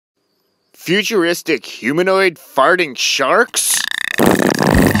Futuristic humanoid farting sharks?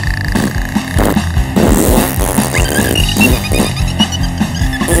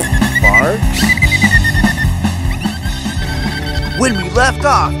 Farks? When we left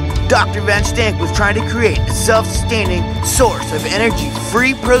off, Dr.Vanschtank was trying to create a self-sustaining source of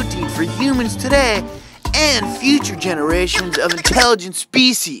energy-free protein for humans today and future generations of intelligent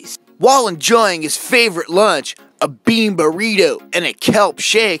species. While enjoying his favorite lunch, a bean burrito and a kelp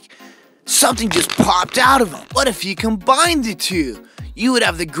shake, something just popped out of him. What if you combined the two? You would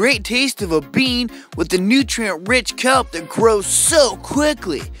have the great taste of a bean with the nutrient-rich kelp that grows so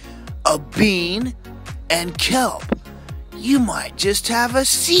quickly. A bean and kelp. You might just have a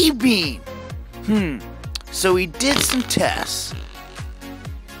sea bean. So he did some tests.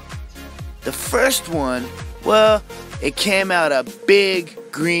 The first one, well, it came out a big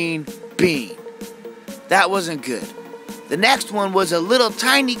green bean. That wasn't good. The next one was a little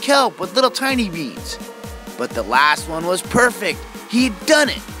tiny kelp with little tiny beans. But the last one was perfect. He had done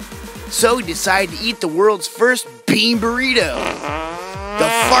it. So he decided to eat the world's first bean burrito. The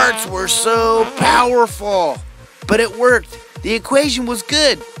farts were so powerful. But it worked. The equation was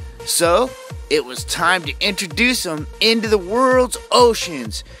good. So it was time to introduce him into the world's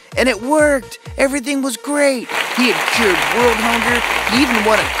oceans. And it worked. Everything was great. He had cured world hunger. He even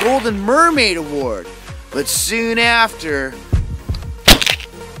won a Golden Mermaid Award. But soon after,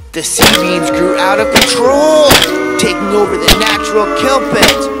 the sea beans grew out of control, taking over the natural kelp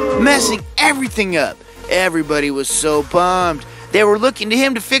beds, messing everything up. Everybody was so bummed. They were looking to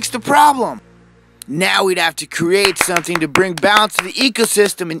him to fix the problem. Now we'd have to create something to bring balance to the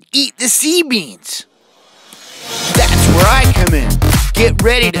ecosystem and eat the sea beans. That's where I come in. Get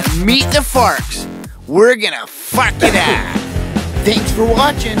ready to meet the Farks. We're gonna fuck it out. Thanks for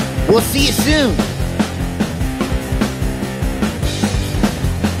watching. We'll see you soon.